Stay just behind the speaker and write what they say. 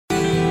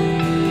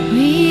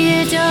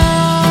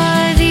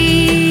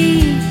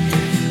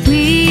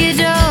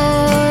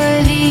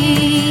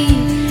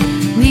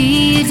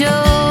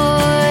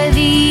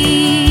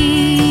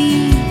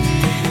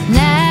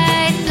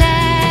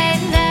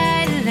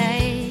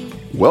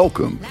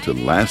Welcome to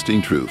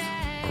Lasting Truth,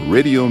 a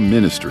radio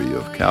ministry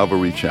of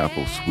Calvary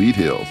Chapel, Sweet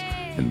Hills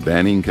in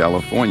Banning,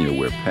 California,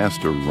 where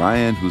Pastor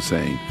Ryan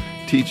Hussein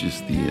teaches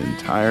the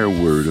entire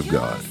Word of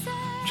God,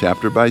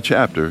 chapter by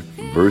chapter,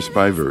 verse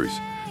by verse,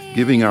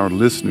 giving our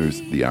listeners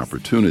the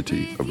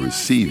opportunity of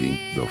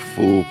receiving the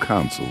full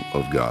counsel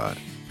of God.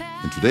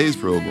 In today's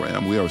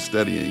program, we are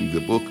studying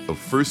the book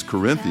of 1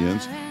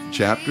 Corinthians,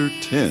 chapter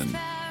 10.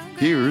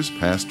 Here's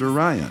Pastor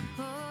Ryan.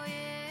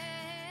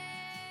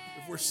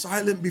 If we're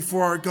silent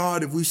before our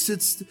God, if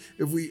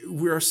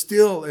we are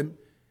still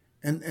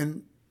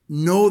and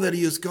know that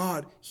He is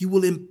God, He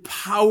will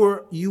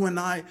empower you and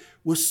I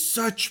with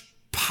such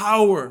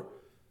power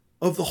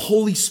of the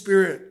Holy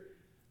Spirit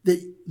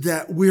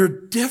that we're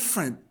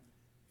different.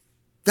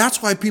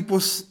 That's why people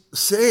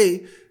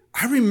say,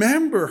 I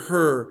remember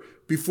her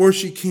before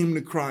she came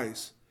to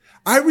Christ.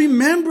 I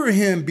remember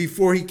him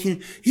before he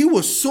came. She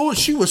was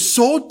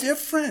so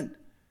different.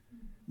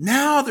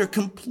 Now they're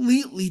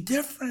completely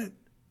different.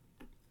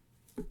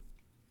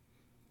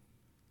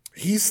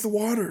 He's the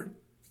water.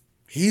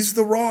 He's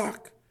the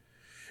rock.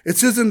 It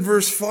says in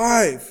verse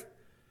 5,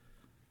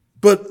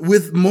 but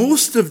with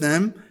most of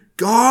them,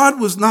 God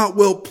was not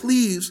well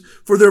pleased,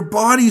 for their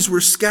bodies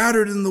were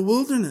scattered in the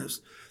wilderness.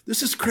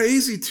 This is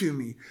crazy to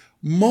me.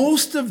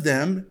 Most of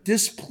them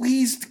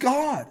displeased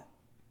God.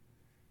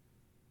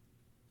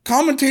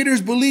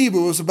 Commentators believe it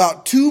was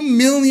about 2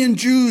 million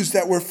Jews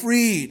that were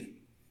freed.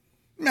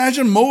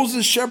 Imagine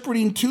Moses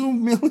shepherding 2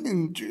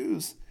 million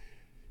Jews.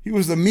 He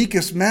was the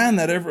meekest man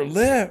that ever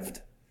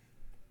lived.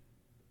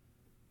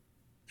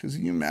 Because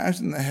can you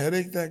imagine the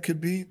headache that could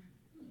be?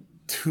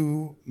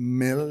 2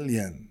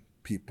 million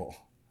people.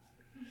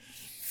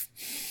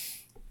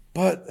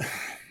 But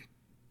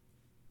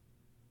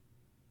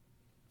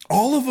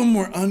all of them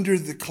were under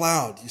the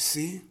cloud, you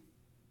see?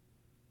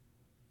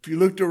 If you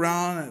looked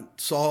around and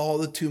saw all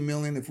the 2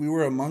 million, if we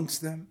were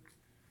amongst them,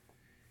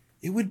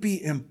 it would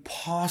be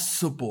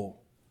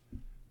impossible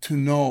to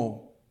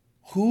know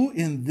who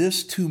in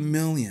this 2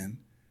 million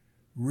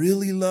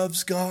really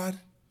loves God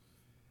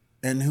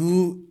and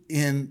who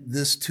in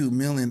this 2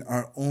 million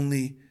are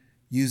only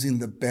using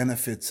the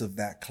benefits of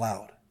that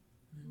cloud.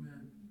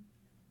 Amen.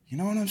 You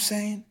know what I'm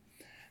saying?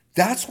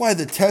 That's why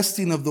the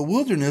testing of the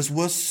wilderness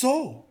was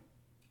so.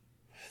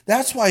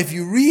 That's why if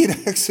you read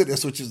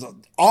Exodus, which is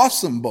an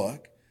awesome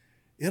book,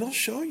 it'll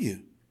show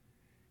you.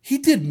 He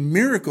did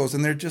miracles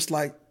and they're just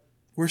like,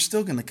 we're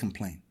still going to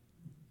complain.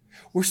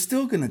 We're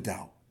still going to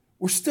doubt.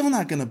 We're still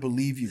not going to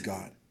believe you,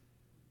 God.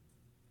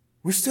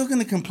 We're still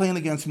going to complain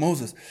against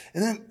Moses.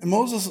 And then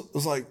Moses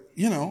was like,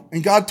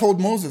 and God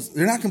told Moses,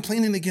 they're not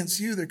complaining against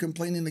you, they're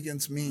complaining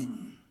against me.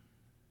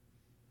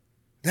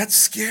 That's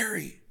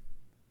scary.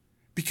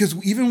 Because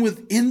even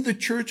within the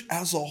church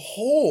as a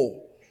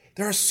whole,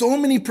 there are so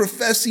many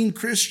professing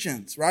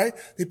Christians, right?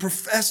 They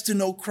profess to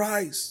know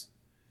Christ.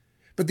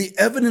 But the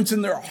evidence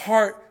in their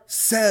heart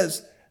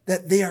says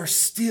that they are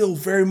still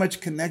very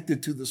much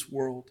connected to this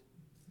world.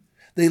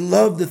 They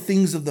love the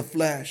things of the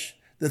flesh,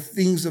 the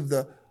things of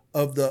the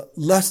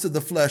lust of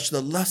the flesh,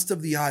 the lust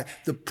of the eye,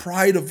 the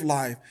pride of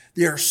life.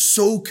 They are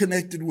so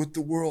connected with the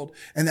world,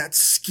 and that's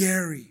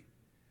scary.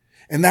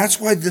 And that's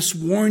why this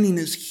warning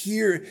is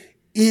here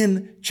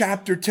in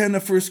chapter 10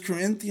 of 1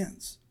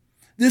 Corinthians.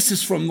 This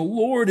is from the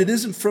Lord. It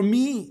isn't from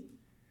me.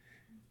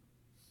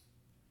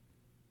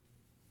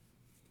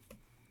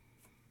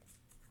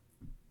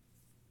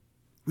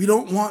 We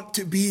don't want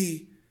to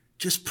be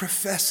just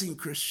professing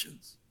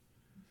Christians,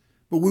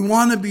 but we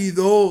want to be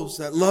those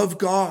that love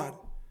God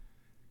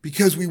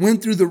because we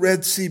went through the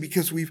Red Sea,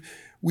 because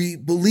we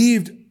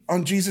believed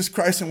on Jesus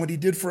Christ and what He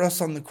did for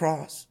us on the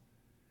cross.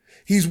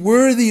 He's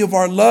worthy of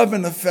our love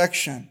and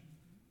affection.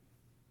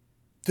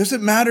 Does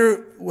it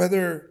matter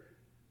whether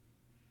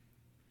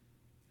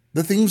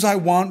the things I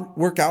want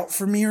work out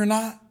for me or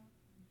not?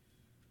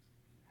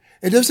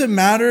 It doesn't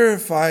matter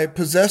if I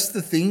possess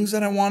the things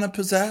that I want to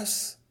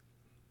possess.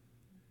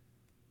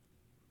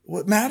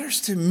 What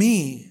matters to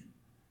me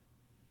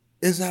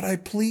is that I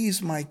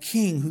please my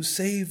King who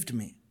saved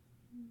me.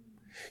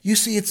 You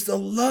see, it's the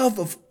love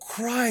of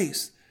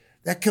Christ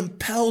that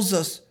compels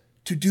us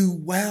to do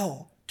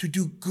well, to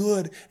do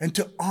good, and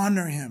to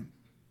honor Him.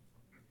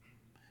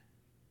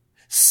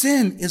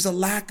 Sin is a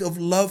lack of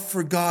love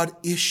for God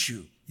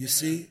issue, you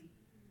see.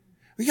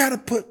 We got to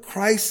put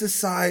Christ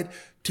aside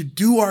to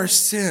do our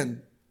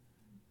sin.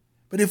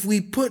 But if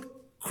we put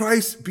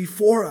Christ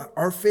before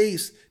our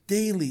face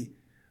daily,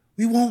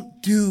 we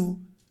won't do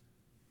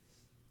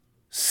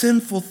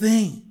sinful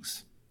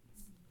things.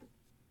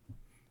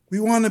 We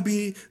want to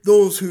be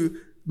those who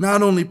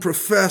not only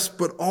profess,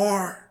 but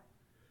are.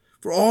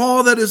 For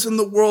all that is in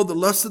the world, the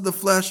lust of the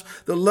flesh,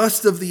 the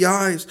lust of the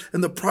eyes,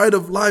 and the pride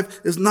of life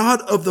is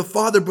not of the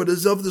Father, but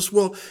is of this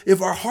world. If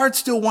our hearts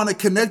still want to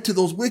connect to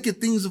those wicked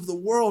things of the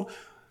world,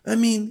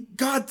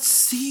 God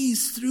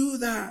sees through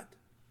that.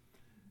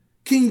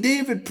 King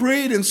David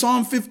prayed in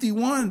Psalm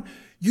 51,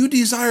 you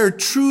desire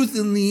truth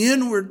in the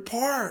inward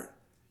part.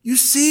 You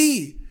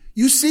see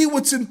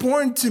what's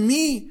important to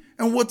me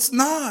and what's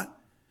not.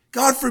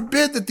 God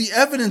forbid that the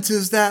evidence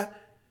is that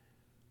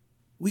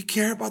We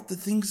care about the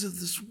things of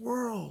this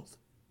world.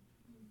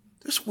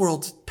 This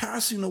world's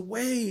passing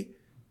away.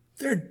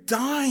 They're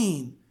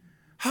dying.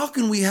 How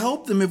can we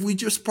help them if we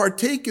just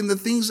partake in the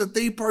things that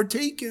they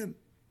partake in?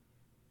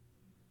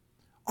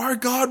 Our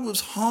God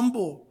was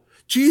humble.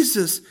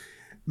 Jesus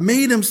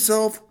made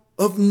himself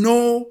of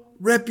no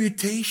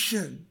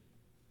reputation.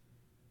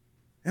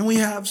 And we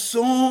have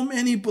so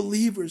many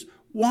believers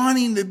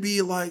wanting to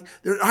be like,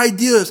 their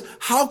ideas,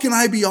 how can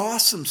I be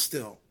awesome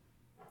still?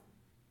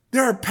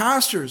 There are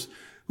pastors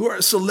who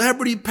are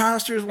celebrity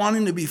pastors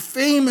wanting to be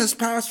famous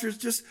pastors,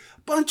 just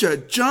a bunch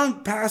of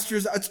junk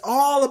pastors. It's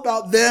all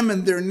about them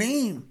and their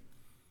name.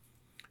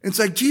 It's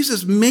like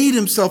Jesus made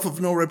himself of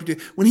no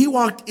reputation. When he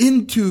walked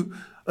into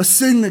a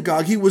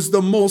synagogue, he was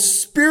the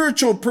most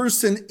spiritual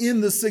person in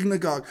the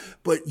synagogue,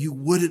 but you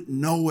wouldn't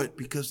know it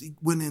because he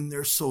went in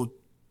there so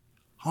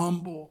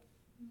humble.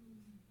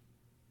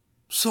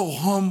 So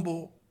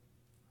humble.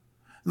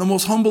 And the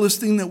most humblest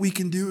thing that we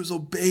can do is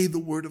obey the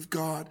word of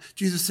God.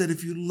 Jesus said,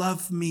 if you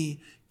love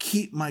me,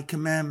 keep my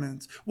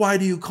commandments. Why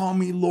do you call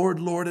me Lord,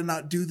 Lord, and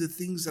not do the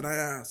things that I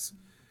ask?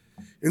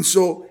 And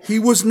so he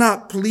was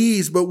not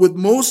pleased, but with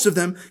most of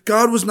them,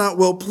 God was not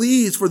well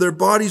pleased, for their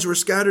bodies were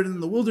scattered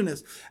in the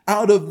wilderness.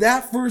 Out of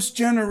that first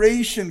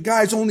generation,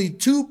 guys, only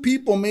 2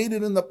 people made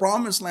it in the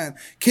promised land,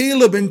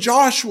 Caleb and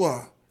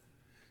Joshua.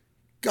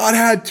 God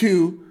had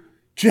to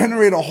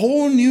generate a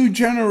whole new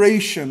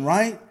generation,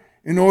 right?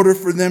 In order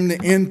for them to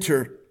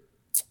enter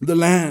the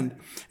land.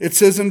 It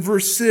says in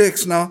verse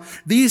 6, now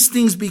these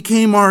things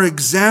became our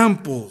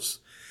examples,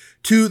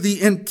 to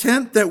the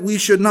intent that we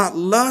should not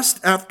lust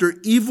after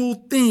evil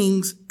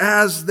things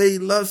as they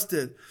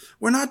lusted.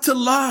 We're not to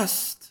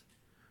lust.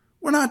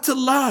 We're not to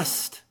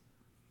lust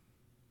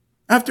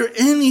after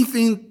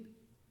anything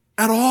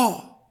at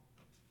all.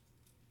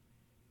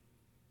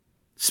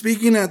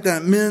 Speaking at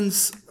that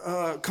men's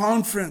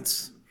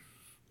conference,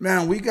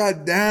 man, we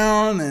got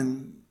down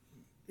and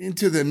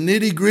into the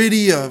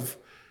nitty-gritty of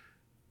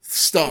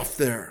stuff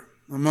there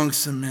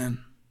amongst the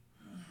men.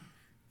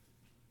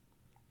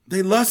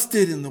 They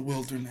lusted in the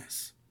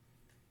wilderness.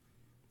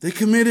 They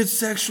committed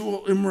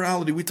sexual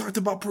immorality. We talked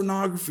about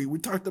pornography. We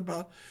talked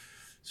about,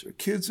 is there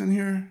kids in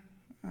here?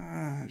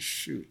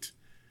 Shoot.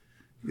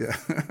 Yeah.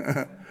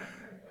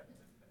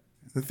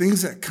 The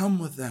things that come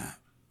with that.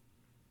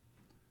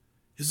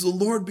 Is the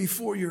Lord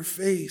before your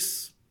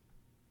face?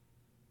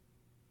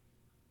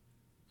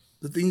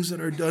 The things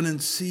that are done in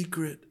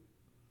secret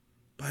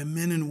by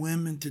men and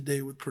women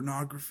today with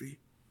pornography.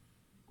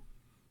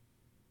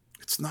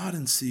 It's not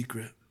in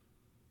secret.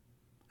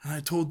 And I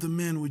told the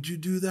men, would you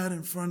do that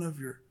in front of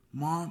your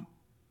mom?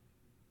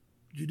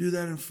 Would you do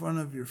that in front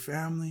of your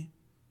family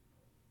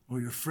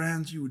or your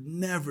friends? You would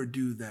never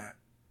do that.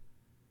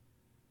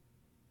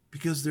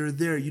 Because they're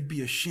there. You'd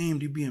be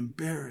ashamed. You'd be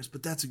embarrassed.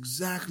 But that's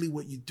exactly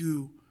what you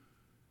do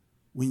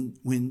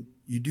when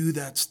you do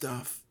that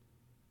stuff.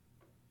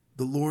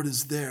 The Lord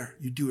is there.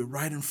 You do it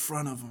right in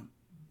front of him.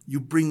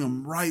 You bring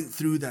them right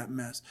through that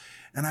mess.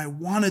 And I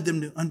wanted them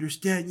to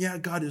understand, yeah,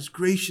 God is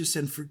gracious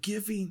and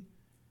forgiving.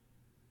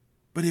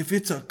 But if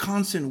it's a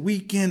constant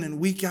week in and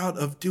week out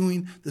of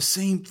doing the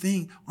same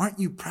thing, aren't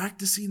you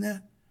practicing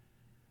that?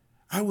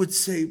 I would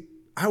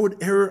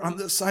err on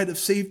the side of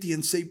safety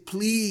and say,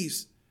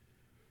 please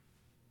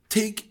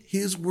take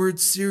his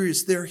words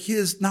serious. They're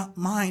his, not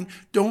mine.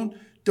 Don't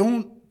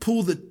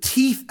pull the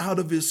teeth out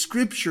of his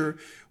scripture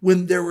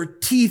when there were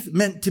teeth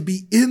meant to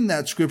be in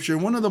that scripture.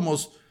 One of the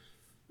most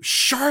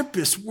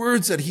sharpest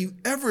words that he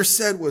ever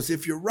said was,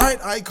 if your right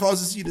eye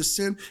causes you to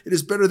sin, it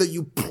is better that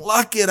you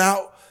pluck it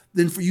out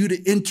than for you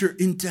to enter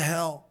into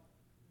hell.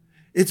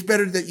 It's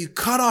better that you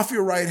cut off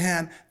your right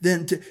hand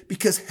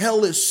because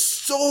hell is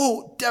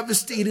so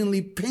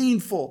devastatingly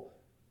painful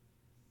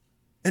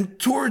and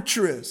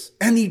torturous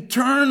and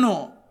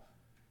eternal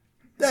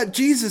that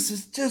Jesus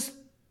is just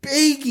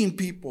begging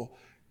people,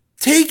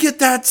 take it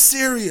that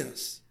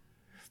serious.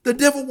 The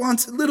devil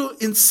wants a little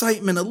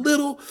incitement, a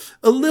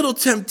little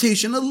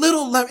temptation,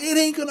 it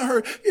ain't gonna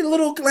hurt. A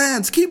little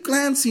glance, keep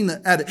glancing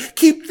at it,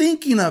 keep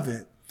thinking of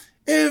it.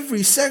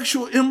 Every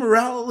sexual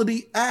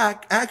immorality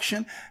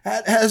action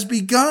has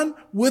begun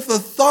with a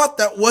thought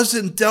that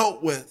wasn't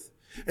dealt with.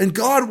 And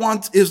God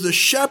is the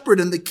shepherd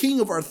and the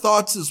king of our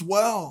thoughts as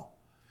well.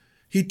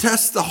 He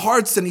tests the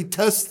hearts and he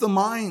tests the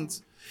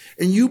minds.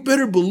 And you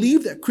better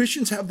believe that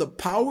Christians have the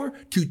power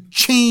to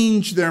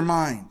change their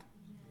mind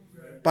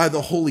by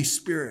the Holy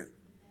Spirit.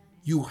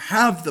 You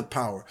have the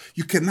power.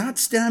 You cannot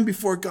stand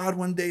before God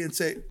one day and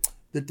say,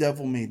 the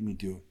devil made me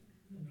do it.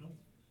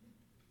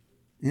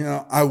 You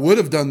know, I would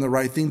have done the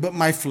right thing, but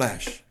my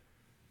flesh.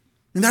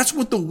 And that's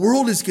what the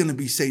world is going to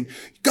be saying.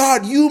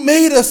 God, you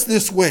made us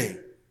this way.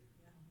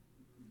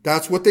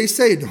 That's what they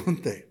say,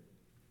 don't they?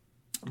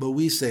 But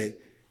we say,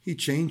 he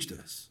changed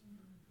us.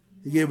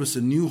 He gave us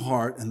a new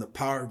heart and the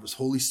power of his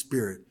Holy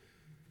Spirit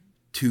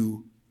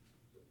to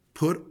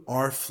put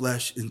our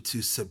flesh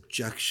into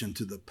subjection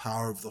to the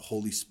power of the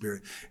Holy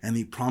Spirit. And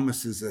he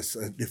promises us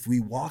that if we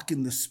walk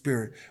in the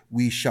Spirit,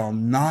 we shall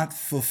not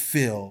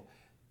fulfill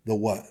the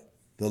what?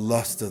 The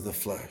lust of the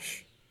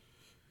flesh.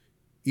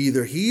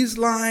 Either he's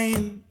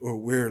lying or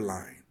we're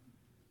lying.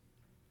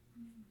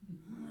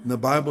 And the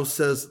Bible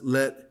says,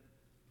 let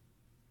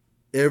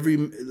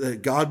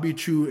God be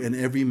true and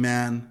every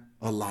man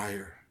a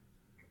liar.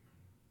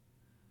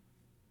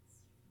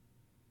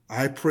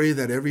 I pray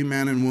that every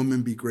man and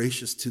woman be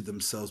gracious to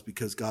themselves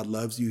because God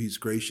loves you. He's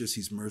gracious.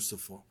 He's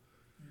merciful.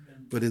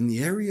 Amen. But in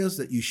the areas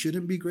that you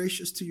shouldn't be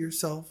gracious to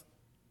yourself,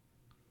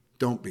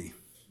 don't be.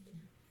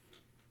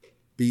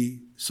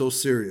 Be so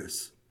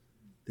serious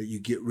that you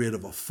get rid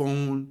of a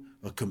phone,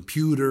 a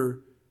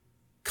computer,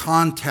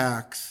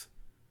 contacts,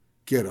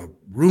 get a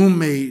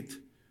roommate.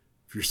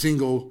 If you're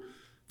single,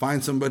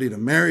 find somebody to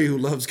marry who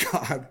loves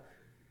God.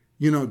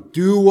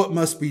 Do what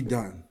must be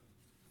done.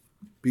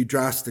 Be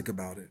drastic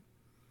about it.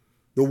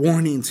 The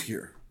warning's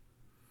here.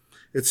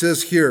 It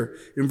says here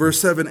in verse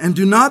 7, and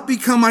do not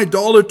become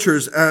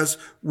idolaters as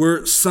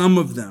were some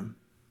of them.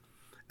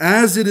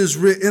 As it is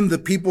written, the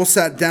people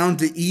sat down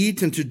to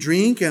eat and to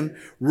drink and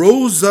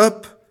rose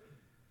up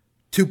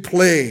to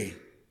play.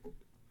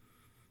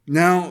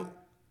 Now,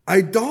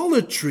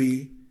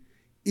 idolatry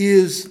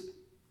is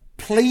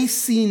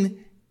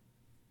placing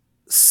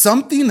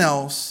something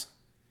else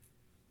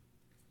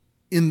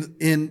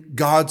in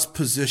God's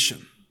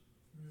position.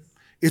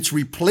 It's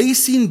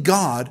replacing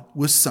God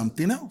with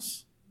something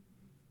else.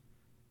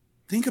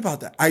 Think about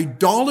that.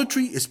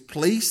 Idolatry is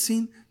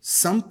placing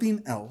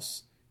something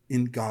else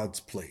in God's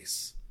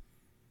place.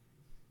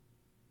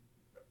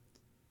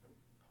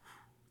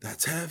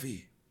 That's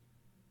heavy.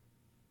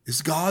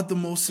 Is God the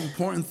most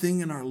important thing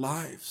in our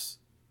lives?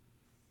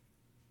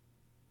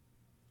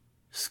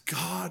 Is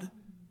God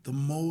the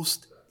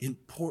most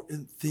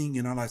important thing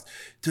in our lives?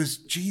 Does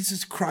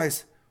Jesus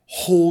Christ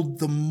hold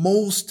the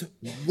most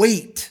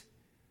weight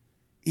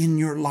in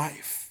your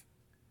life?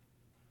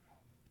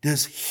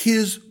 Does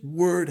his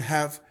word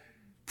have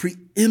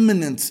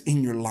preeminence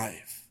in your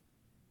life?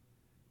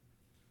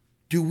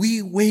 Do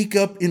we wake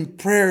up in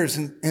prayers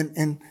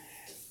and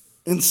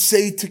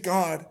say to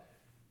God,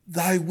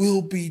 thy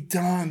will be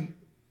done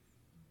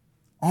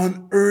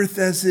on earth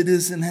as it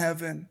is in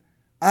heaven?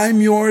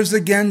 I'm yours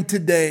again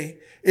today.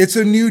 It's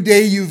a new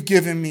day you've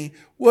given me.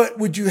 What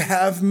would you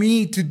have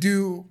me to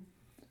do?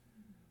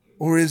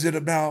 Or is it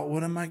about,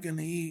 what am I going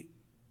to eat?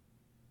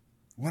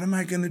 What am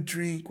I going to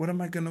drink? What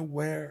am I going to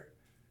wear?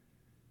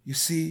 You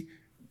see,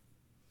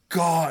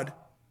 God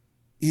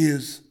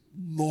is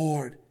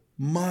Lord,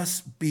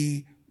 must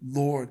be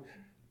Lord.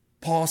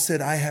 Paul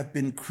said, I have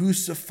been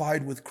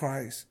crucified with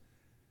Christ.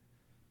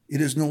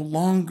 It is no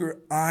longer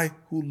I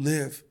who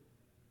live,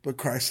 but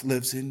Christ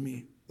lives in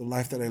me. The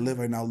life that I live,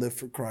 I now live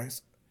for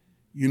Christ.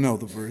 You know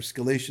the verse,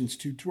 Galatians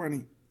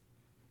 2:20.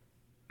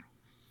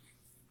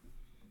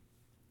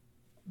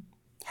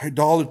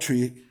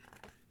 Idolatry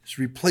is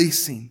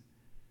replacing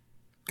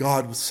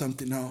God with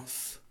something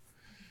else.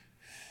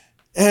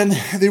 And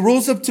they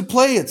rose up to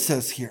play, it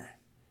says here.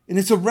 And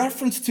it's a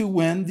reference to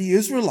when the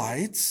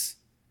Israelites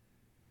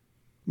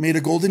made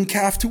a golden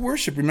calf to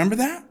worship. Remember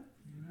that?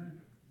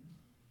 Amen.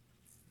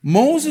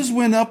 Moses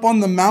went up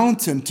on the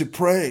mountain to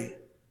pray.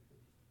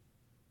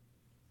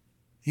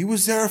 He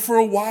was there for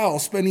a while,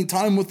 spending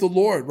time with the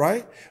Lord,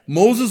 right?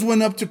 Moses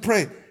went up to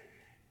pray.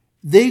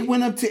 They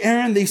went up to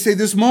Aaron. They say,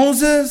 this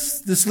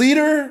Moses, this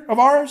leader of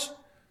ours,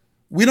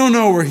 we don't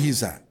know where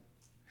he's at.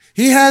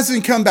 He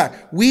hasn't come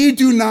back. We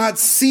do not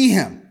see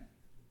him.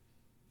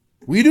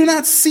 We do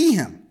not see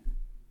him.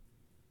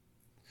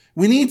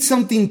 We need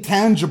something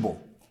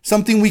tangible,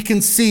 something we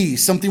can see,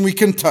 something we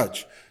can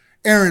touch.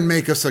 Aaron,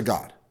 make us a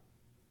god.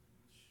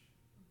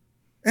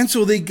 And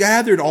so they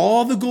gathered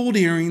all the gold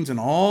earrings and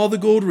all the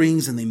gold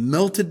rings and they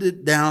melted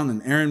it down,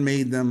 and Aaron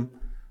made them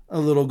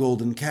a little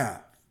golden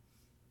calf.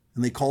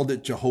 And they called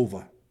it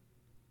Jehovah.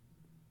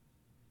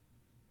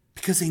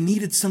 Because they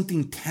needed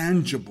something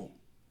tangible.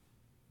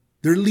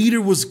 Their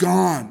leader was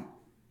gone.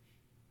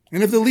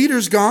 And if the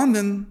leader's gone,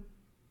 then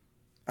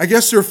I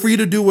guess they're free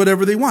to do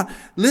whatever they want.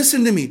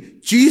 Listen to me.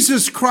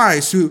 Jesus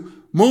Christ, who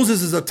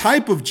Moses is a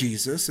type of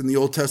Jesus in the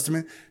Old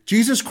Testament,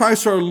 Jesus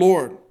Christ our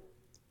Lord,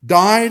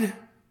 died,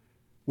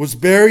 was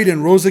buried,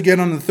 and rose again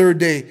on the third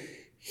day.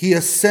 He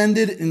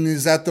ascended and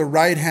is at the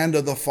right hand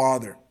of the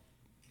Father.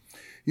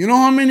 You know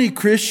how many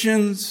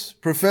Christians,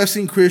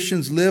 professing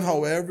Christians, live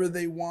however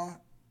they want?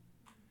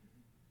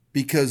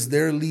 Because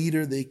their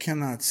leader, they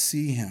cannot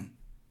see him.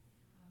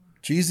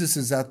 Jesus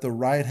is at the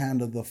right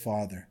hand of the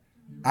Father.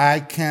 I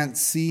can't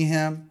see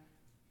him.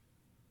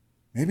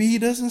 Maybe he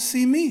doesn't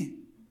see me.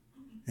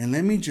 And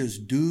let me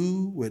just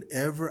do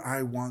whatever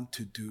I want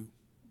to do.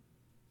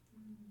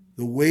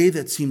 The way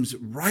that seems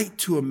right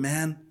to a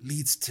man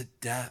leads to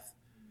death.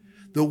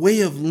 The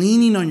way of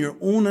leaning on your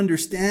own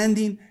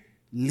understanding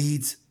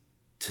leads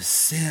to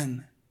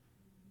sin.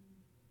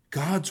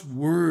 God's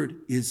word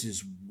is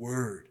his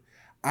word.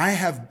 I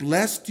have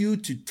blessed you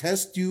to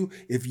test you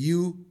if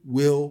you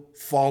will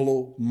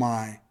follow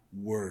my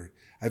word.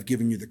 I've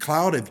given you the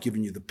cloud. I've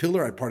given you the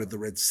pillar. I parted the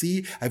Red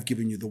Sea. I've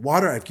given you the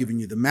water. I've given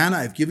you the manna.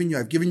 I've given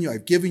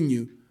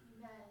you.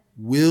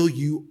 Will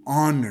you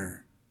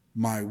honor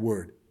my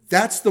word?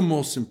 That's the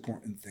most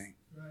important thing.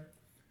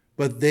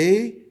 But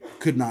they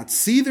could not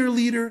see their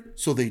leader,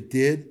 so they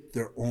did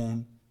their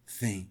own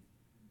thing.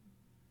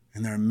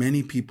 And there are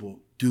many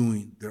people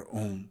doing their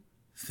own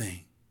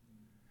thing.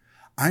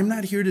 I'm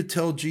not here to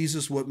tell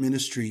Jesus what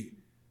ministry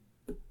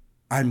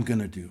I'm going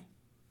to do.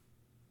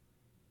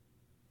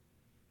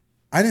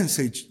 I didn't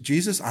say,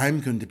 Jesus, I'm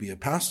going to be a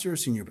pastor, a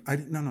senior.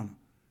 No.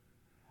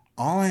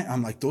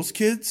 I'm like those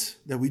kids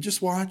that we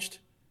just watched,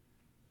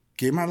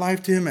 gave my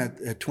life to him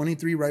at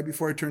 23, right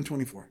before I turned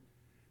 24.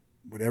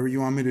 Whatever you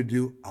want me to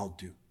do, I'll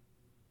do.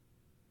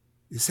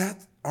 Is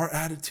that our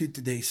attitude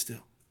today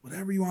still?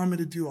 Whatever you want me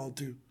to do, I'll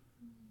do.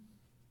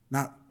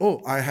 Not,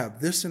 I have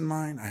this in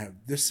mind, I have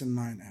this in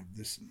mind, I have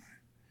this in mind.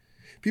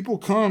 People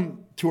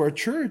come to our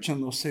church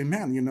and they'll say,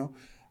 man,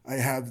 I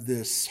have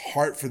this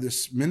heart for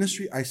this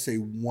ministry. I say,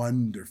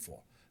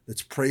 wonderful.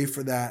 Let's pray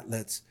for that.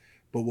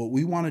 But what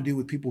we want to do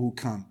with people who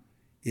come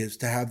is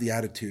to have the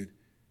attitude,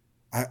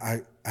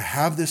 I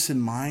have this in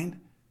mind,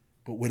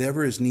 but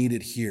whatever is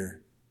needed here,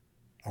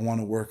 I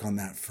want to work on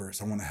that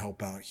first. I want to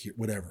help out here,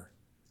 whatever.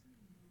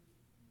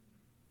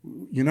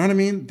 You know what I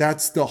mean?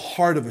 That's the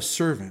heart of a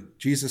servant.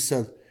 Jesus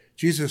said,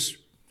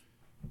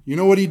 you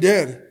know what he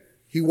did?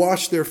 He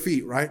washed their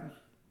feet, right?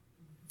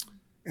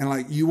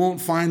 And you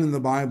won't find in the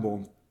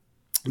Bible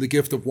the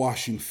gift of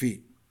washing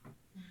feet.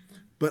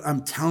 But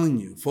I'm telling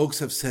you, folks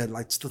have said,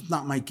 it's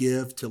not my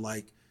gift to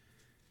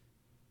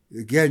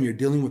again, you're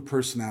dealing with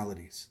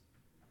personalities.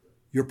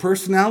 Your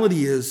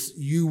personality is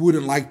you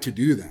wouldn't like to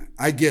do that.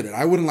 I get it.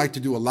 I wouldn't like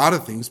to do a lot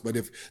of things, but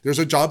if there's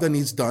a job that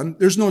needs done,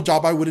 there's no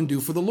job I wouldn't do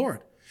for the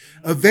Lord.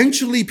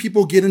 Eventually,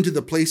 people get into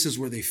the places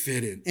where they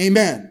fit in.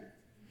 Amen.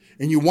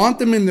 And you want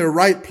them in their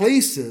right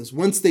places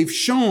once they've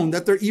shown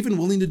that they're even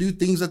willing to do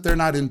things that they're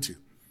not into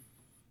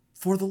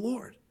for the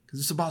Lord.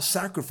 Because it's about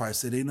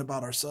sacrifice. It ain't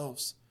about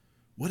ourselves.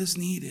 What is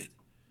needed?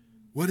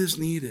 What is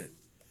needed?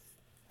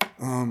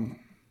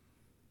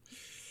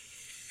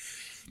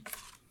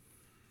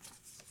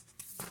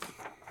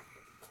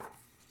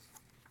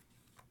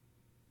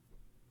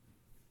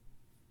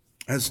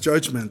 As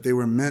judgment, they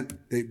were meant,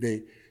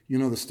 they you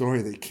know the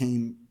story, they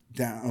came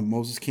down,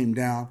 Moses came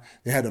down,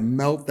 they had to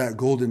melt that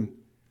golden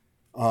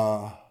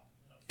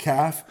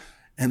calf,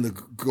 and the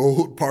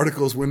gold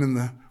particles went in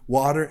the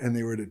water, and they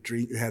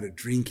had to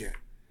drink it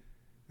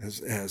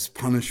as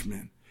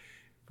punishment.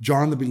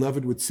 John the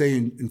Beloved would say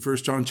in 1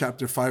 John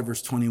chapter 5,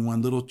 verse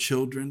 21, little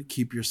children,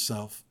 keep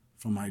yourself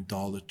from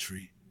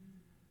idolatry.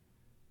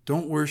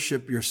 Don't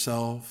worship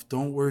yourself.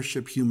 Don't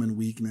worship human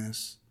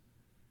weakness.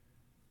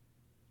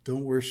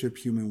 Don't worship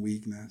human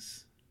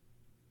weakness.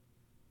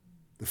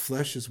 The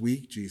flesh is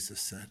weak,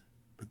 Jesus said,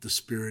 but the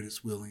spirit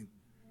is willing.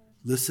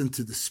 Listen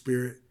to the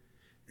spirit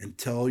and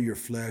tell your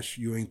flesh,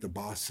 you ain't the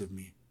boss of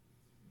me.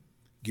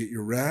 Get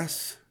your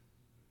rest.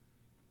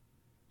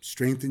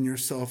 Strengthen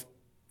yourself,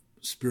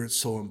 spirit,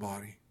 soul, and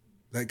body.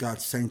 Let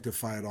God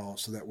sanctify it all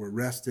so that we're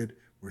rested,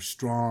 we're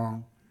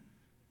strong,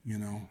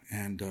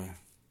 and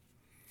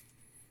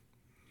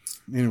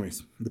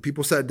anyways, the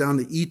people sat down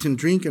to eat and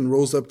drink and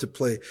rose up to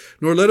play.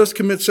 Nor let us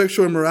commit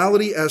sexual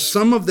immorality as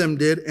some of them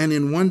did, and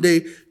in one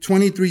day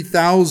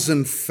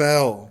 23,000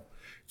 fell.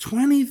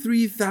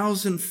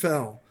 23,000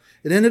 fell.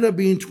 It ended up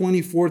being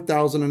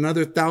 24,000.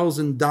 Another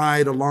 1,000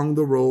 died along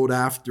the road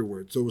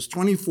afterwards. So it was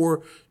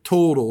 24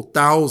 total,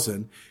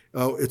 1,000.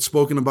 It's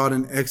spoken about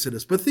in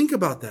Exodus. But think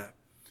about that.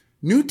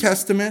 New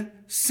Testament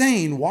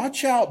saying,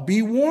 watch out,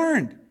 be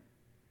warned.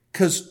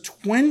 Because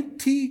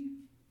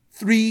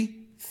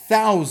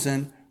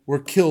 23,000 were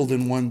killed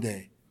in one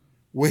day.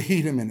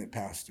 Wait a minute,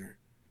 Pastor.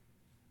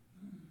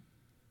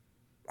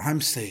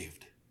 I'm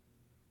saved.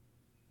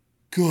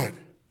 Good.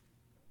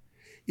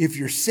 If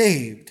you're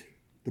saved,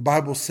 the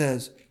Bible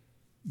says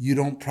you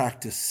don't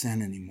practice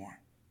sin anymore.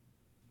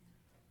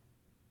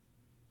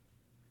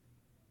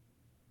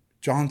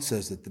 John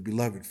says that the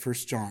Beloved, 1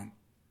 John,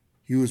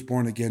 he who is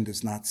born again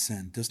does not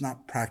sin, does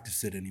not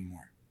practice it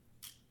anymore.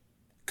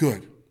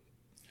 Good.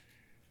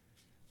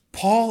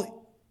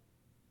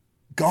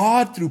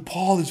 God through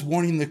Paul is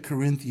warning the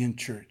Corinthian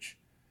church.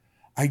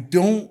 I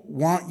don't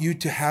want you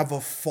to have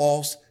a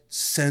false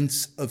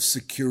sense of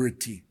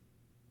security.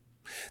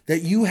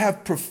 That you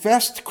have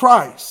professed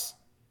Christ,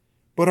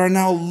 but are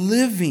now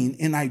living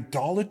in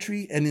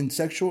idolatry and in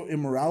sexual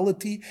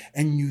immorality,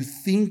 and you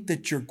think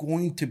that you're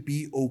going to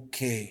be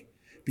okay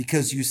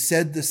because you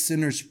said the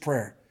sinner's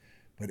prayer.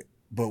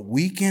 But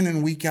week in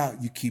and week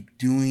out, you keep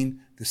doing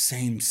the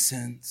same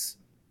sins.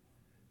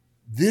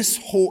 This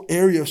whole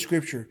area of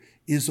Scripture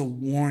is a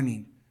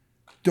warning.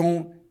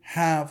 Don't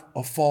have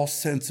a false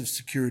sense of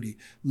security.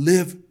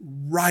 Live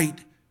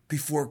right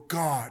before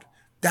God.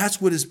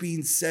 That's what is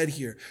being said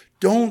here.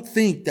 Don't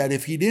think that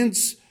if he didn't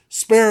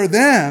spare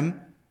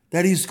them,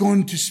 that he's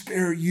going to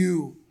spare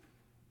you.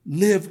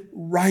 Live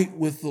right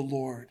with the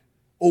Lord.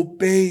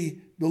 Obey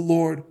the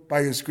Lord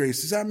by his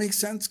grace. Does that make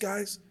sense,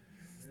 guys?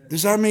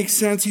 Does that make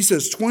sense? He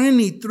says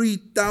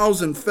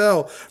 23,000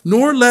 fell,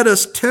 nor let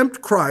us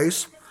tempt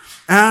Christ,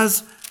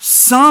 as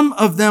Some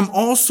of them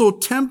also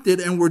tempted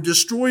and were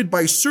destroyed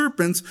by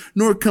serpents,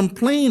 nor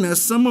complain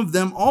as some of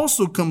them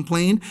also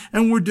complained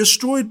and were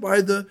destroyed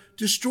by the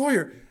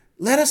destroyer.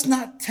 Let us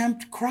not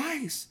tempt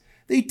Christ.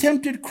 They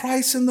tempted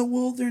Christ in the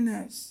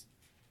wilderness.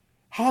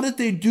 How did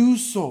they do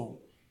so?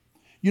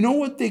 You know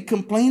what they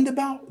complained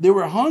about? They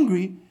were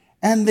hungry,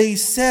 and they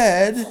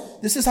said,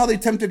 this is how they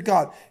tempted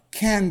God.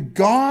 Can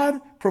God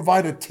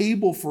provide a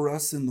table for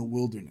us in the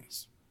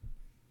wilderness?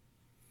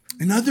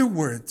 In other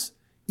words,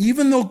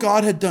 even though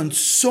God had done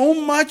so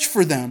much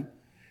for them,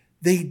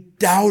 they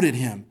doubted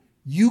him.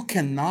 You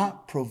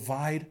cannot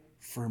provide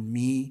for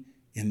me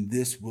in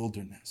this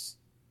wilderness.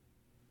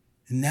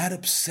 And that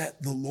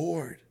upset the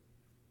Lord.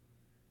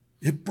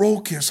 It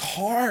broke his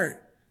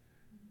heart.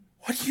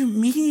 What do you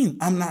mean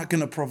I'm not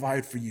going to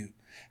provide for you?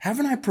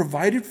 Haven't I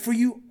provided for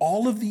you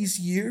all of these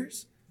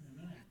years?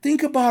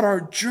 Think about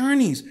our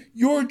journeys,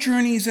 your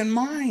journeys and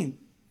mine.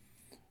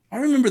 I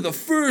remember the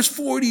first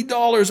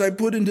 $40 I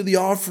put into the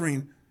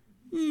offering.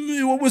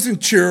 It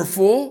wasn't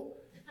cheerful.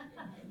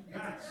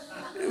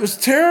 It was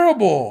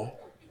terrible.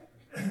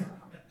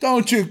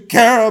 Don't you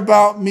care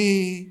about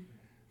me?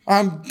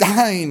 I'm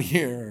dying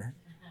here.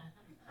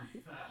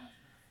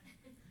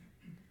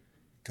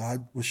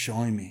 God was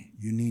showing me,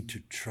 you need to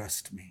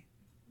trust me.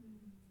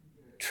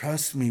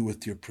 Trust me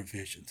with your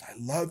provisions. I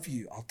love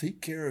you. I'll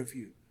take care of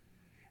you.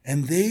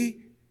 And they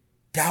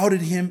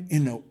doubted him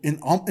in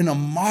a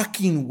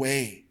mocking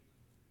way.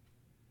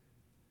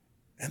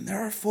 And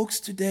there are folks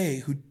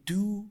today who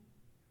do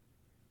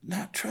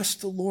not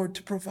trust the Lord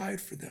to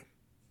provide for them.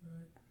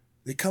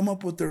 They come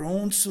up with their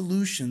own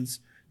solutions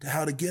to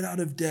how to get out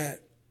of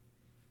debt.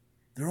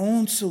 Their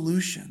own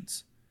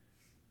solutions.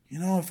 You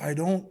know, if I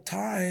don't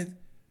tithe,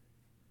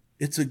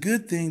 it's a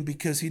good thing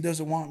because he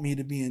doesn't want me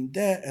to be in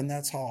debt, and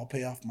that's how I'll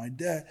pay off my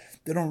debt.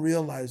 They don't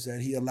realize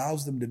that he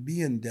allows them to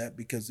be in debt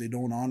because they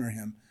don't honor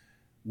him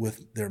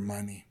with their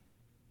money.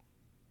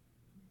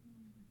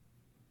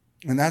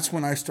 And that's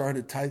when I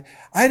started tithing.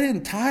 I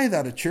didn't tithe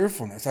out of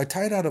cheerfulness. I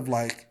tithe out of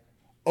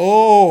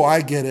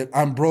I get it.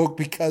 I'm broke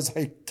because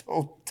I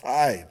don't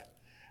tithe.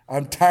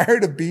 I'm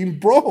tired of being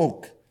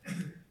broke.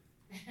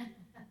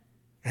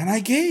 And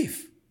I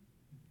gave.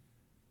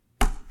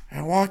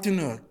 I walked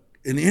into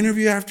an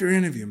interview after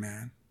interview,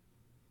 man,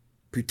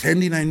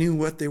 pretending I knew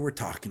what they were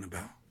talking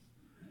about.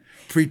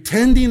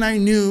 Pretending I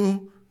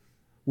knew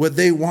what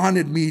they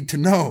wanted me to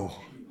know.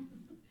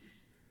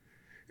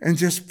 And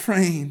just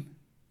praying.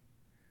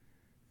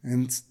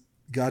 And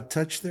God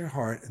touched their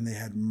heart and they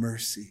had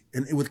mercy.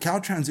 And with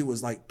Caltrans, it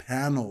was like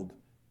paneled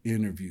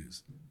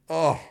interviews.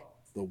 Oh,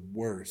 the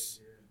worst.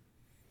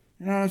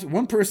 You know,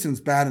 one person's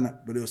bad enough,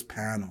 but it was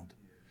paneled.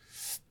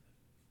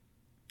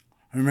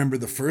 I remember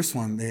the first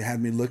one, they had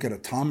me look at a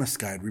Thomas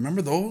guide.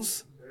 Remember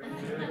those?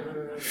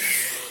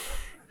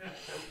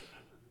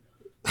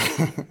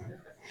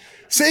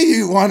 Say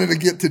you wanted to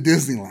get to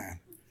Disneyland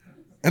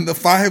and the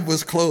 5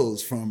 was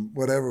closed from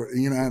whatever,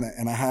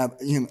 and I had,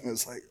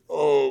 it's like,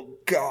 oh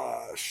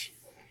gosh.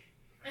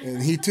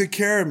 And he took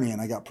care of me and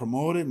I got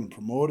promoted and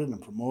promoted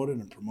and promoted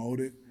and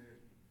promoted.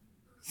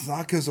 It's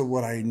not because of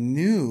what I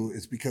knew,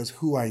 it's because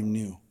who I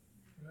knew.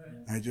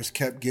 I just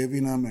kept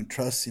giving him and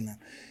trusting him.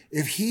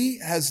 If he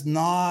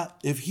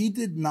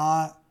did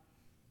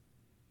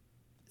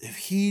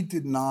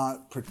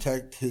not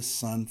protect his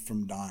son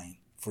from dying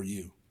for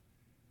you,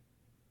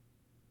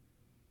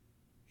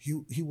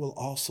 he will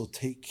also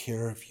take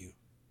care of you.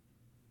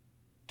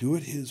 Do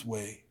it his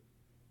way.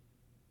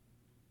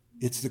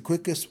 It's the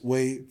quickest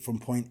way from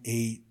point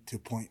A to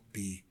point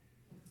B.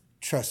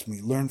 Trust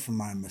me, learn from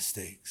my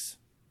mistakes.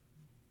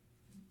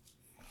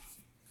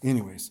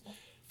 Anyways,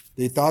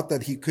 they thought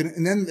that he couldn't,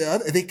 and then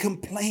they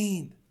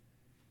complained.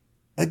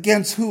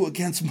 Against who?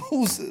 Against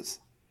Moses,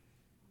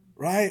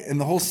 right? And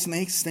the whole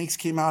snakes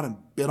came out and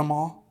bit them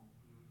all.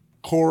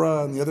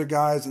 Korah and the other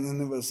guys, and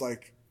then it was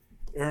like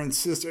Aaron's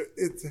sister.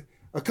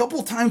 A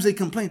couple times they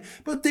complained,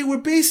 but they were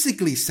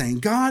basically saying,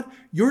 God,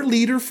 you're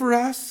leader for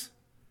us?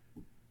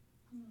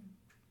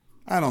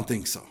 I don't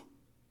think so.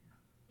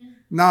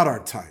 Not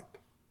our type.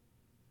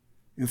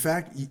 In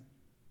fact,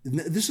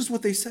 this is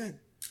what they said.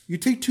 You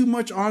take too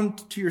much on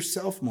to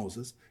yourself,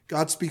 Moses.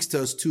 God speaks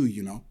to us too,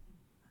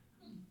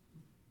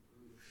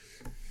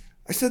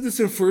 I said this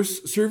in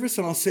first service,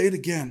 and I'll say it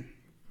again.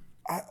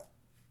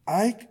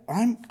 I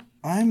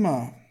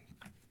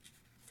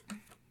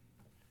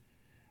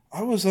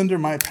was under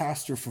my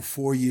pastor for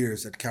 4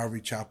 years at Calvary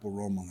Chapel,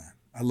 Romoland.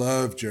 I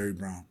love Jerry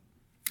Brown,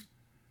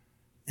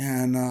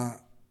 and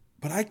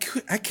but I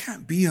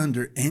can't be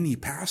under any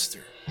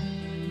pastor.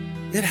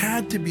 It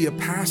had to be a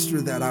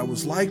pastor that I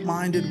was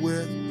like-minded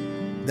with,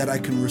 that I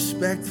can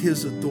respect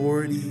his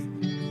authority,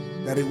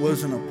 that it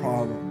wasn't a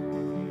problem.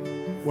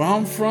 Where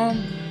I'm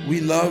from, we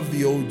love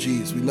the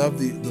OGs. We love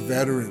the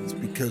veterans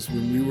because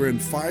when we were in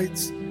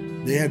fights,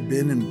 they had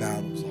been in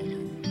battles already.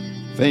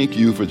 Thank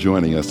you for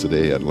joining us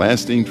today at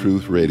Lasting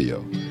Truth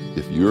Radio.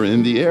 If you're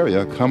in the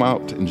area, come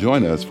out and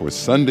join us for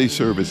Sunday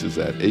services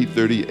at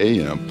 8:30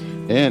 a.m.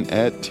 and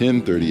at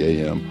 10:30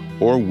 a.m.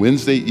 or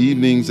Wednesday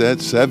evenings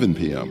at 7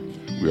 p.m.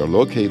 We are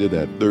located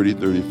at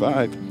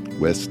 3035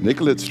 West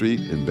Nicollet Street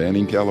in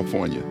Banning,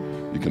 California.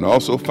 You can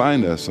also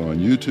find us on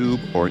YouTube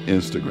or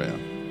Instagram.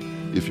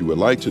 If you would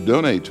like to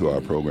donate to our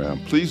program,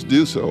 please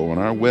do so on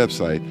our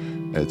website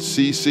at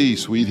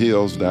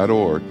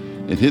ccsweethills.org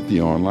and hit the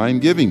online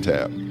giving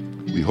tab.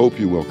 We hope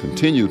you will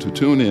continue to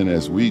tune in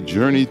as we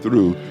journey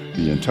through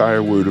the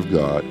entire Word of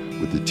God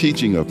with the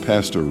teaching of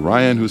Pastor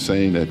Ryan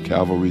Hussein at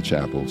Calvary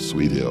Chapel,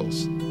 Sweet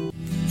Hills.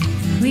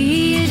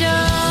 We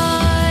adore